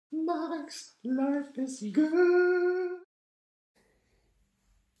Life is good.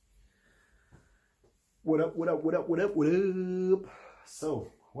 What up, what up, what up, what up, what up?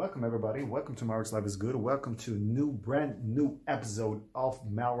 So, welcome everybody. Welcome to Marek's Life is Good. Welcome to a brand new episode of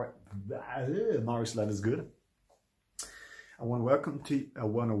Marek's Life is Good. I want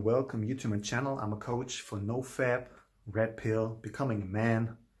to welcome you to my channel. I'm a coach for NoFap, Red Pill, Becoming a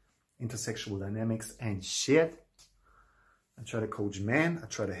Man, Intersexual Dynamics, and shit. I try to coach man. I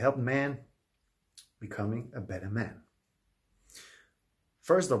try to help man becoming a better man.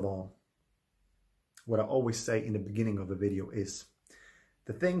 First of all, what I always say in the beginning of a video is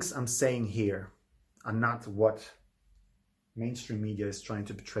the things I'm saying here are not what mainstream media is trying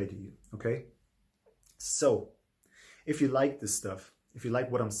to portray to you, okay? So, if you like this stuff, if you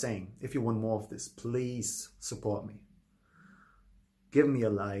like what I'm saying, if you want more of this, please support me. Give me a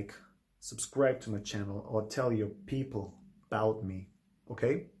like, subscribe to my channel, or tell your people about me,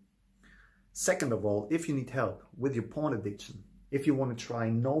 okay? Second of all, if you need help with your porn addiction, if you want to try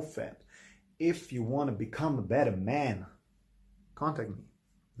NoFap, if you want to become a better man, contact me.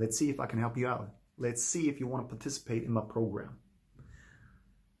 Let's see if I can help you out. Let's see if you want to participate in my program.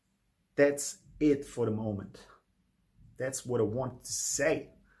 That's it for the moment. That's what I want to say.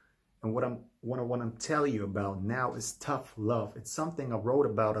 And what I want to tell you about now is tough love. It's something I wrote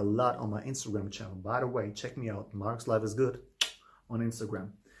about a lot on my Instagram channel. By the way, check me out, Marek's Life is Good on Instagram.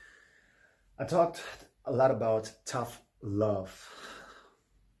 I talked a lot about tough love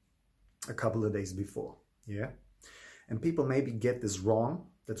a couple of days before, yeah? And people maybe get this wrong.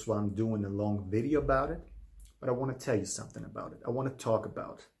 That's why I'm doing a long video about it. But I want to tell you something about it. I want to talk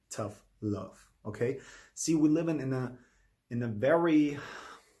about tough love, okay? See, we're living in a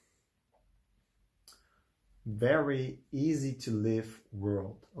very easy to live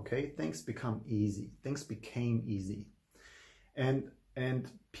world, okay? Things become easy. Things became easy. And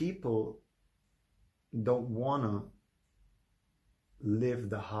people don't want to live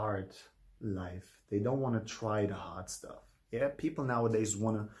the hard life. They don't want to try the hard stuff. Yeah, people nowadays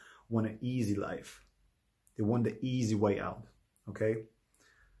want an easy life. They want the easy way out, okay?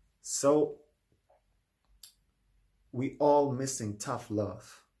 So we all missing tough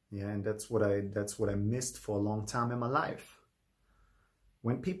love. Yeah, and that's what I missed for a long time in my life.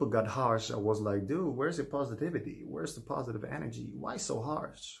 When people got harsh, I was like, dude, where's the positivity? Where's the positive energy? Why so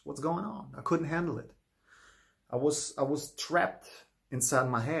harsh? What's going on? I couldn't handle it. I was trapped inside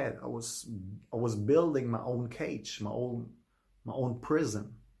my head. I was building my own cage, my own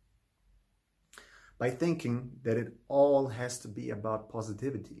prison, by thinking that it all has to be about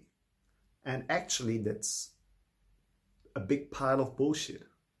positivity. And actually, that's a big pile of bullshit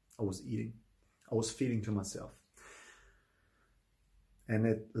I was eating. I was feeding to myself. And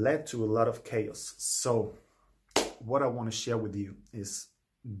it led to a lot of chaos. So what I want to share with you is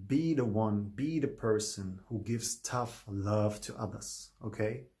be the person who gives tough love to others,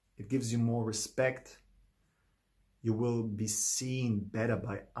 okay? It gives you more respect. You will be seen better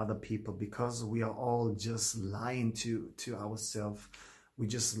by other people because we are all just lying to ourselves. We're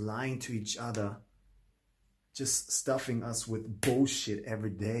just lying to each other, just stuffing us with bullshit every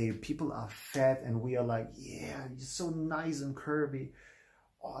day. People are fat and we are like, yeah, you're so nice and curvy.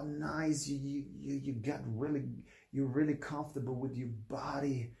 Oh, nice, you're really comfortable with your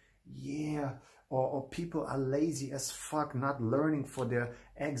body, yeah. Or people are lazy as fuck, not learning for their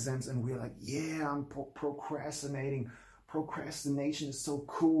exams, and we're like, yeah, I'm procrastinating. Procrastination is so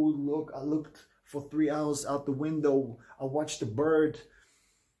cool. Look, I looked for 3 hours out the window. I watched a bird,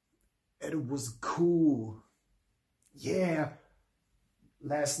 and it was cool. Yeah.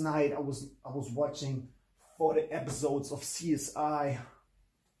 Last night I was watching 40 episodes of CSI.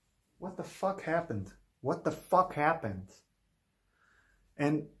 What the fuck happened? What the fuck happened?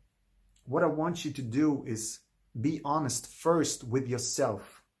 And what I want you to do is be honest first with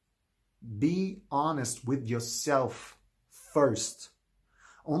yourself. Be honest with yourself first.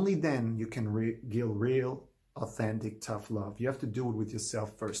 Only then you can give real, authentic, tough love. You have to do it with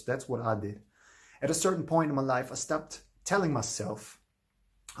yourself first. That's what I did. At a certain point in my life, I stopped telling myself,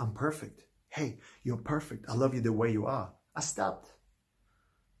 I'm perfect. Hey, you're perfect. I love you the way you are. I stopped.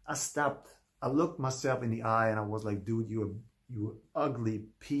 I looked myself in the eye and I was like, dude, you ugly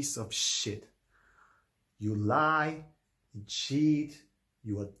piece of shit. You lie, you cheat,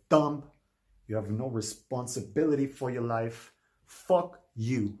 you are dumb, you have no responsibility for your life. Fuck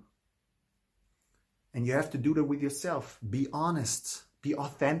you. And you have to do that with yourself. Be honest, be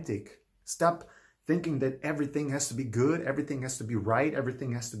authentic. Stop thinking that everything has to be good, everything has to be right,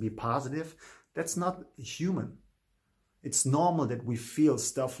 everything has to be positive. That's not human. It's normal that we feel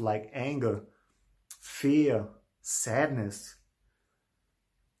stuff like anger, fear, sadness,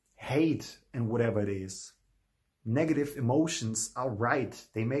 hate and whatever it is. Negative emotions are right.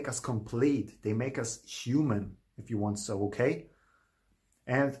 They make us complete. They make us human, if you want so, okay?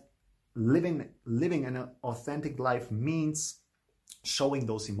 And living an authentic life means showing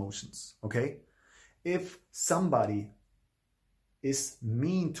those emotions, okay? If somebody is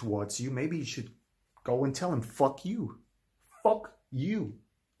mean towards you, maybe you should go and tell him, fuck you. Fuck you,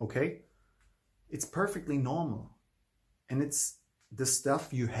 okay? It's perfectly normal. And it's the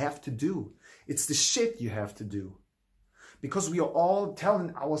stuff you have to do. It's the shit you have to do. Because we are all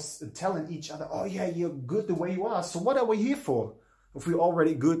telling each other, oh yeah, you're good the way you are. So what are we here for? If we're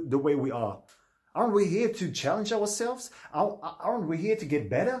already good the way we are. Aren't we here to challenge ourselves? Aren't we here to get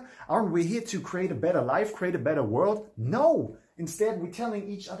better? Aren't we here to create a better life, create a better world? No. Instead, we're telling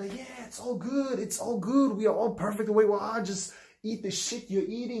each other, yeah, it's all good. It's all good. We are all perfect the way we are. Just eat the shit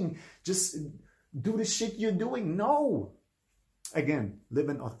you're eating. Just do the shit you're doing. No. Again, live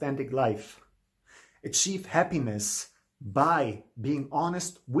an authentic life. Achieve happiness by being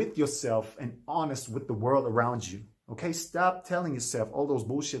honest with yourself and honest with the world around you. Okay, stop telling yourself all those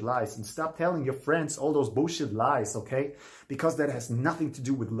bullshit lies and stop telling your friends all those bullshit lies, okay? Because that has nothing to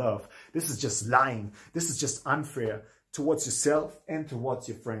do with love. This is just lying. This is just unfair towards yourself and towards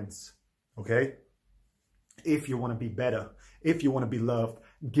your friends, okay? If you want to be better, if you want to be loved,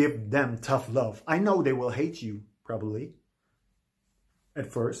 give them tough love. I know they will hate you, probably, at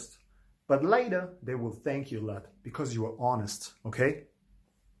first, but later they will thank you a lot because you were honest, okay?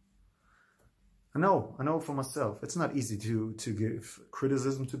 I know for myself, it's not easy to give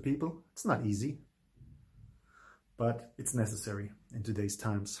criticism to people. It's not easy, but it's necessary in today's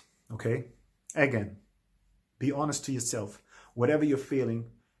times, okay? Again, be honest to yourself. Whatever you're feeling,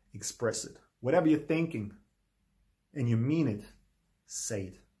 express it. Whatever you're thinking, and you mean it, say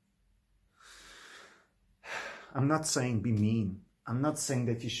it. I'm not saying be mean. I'm not saying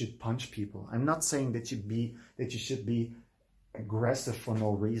that you should punch people. I'm not saying that you should be aggressive for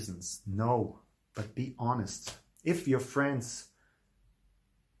no reasons. No. But be honest. If your friends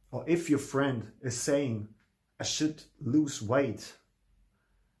or if your friend is saying, I should lose weight,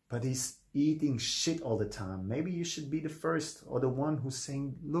 but he's eating shit all the time, maybe you should be the first or the one who's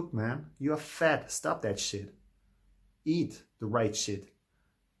saying, look man, you are fat, stop that shit. Eat the right shit.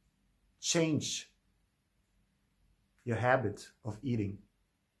 Change your habit of eating.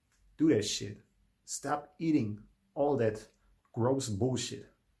 Do that shit. Stop eating all that gross bullshit.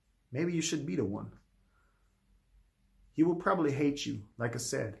 Maybe you should be the one. He will probably hate you, like I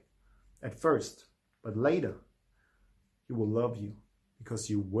said, at first, but later he will love you because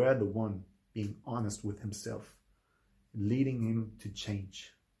you were the one being honest with himself, leading him to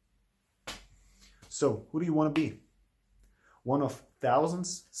change. So, who do you want to be? One of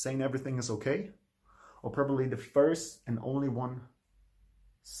thousands saying everything is okay? Or probably the first and only one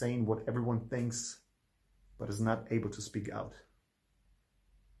saying what everyone thinks but is not able to speak out?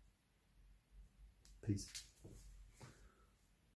 Peace.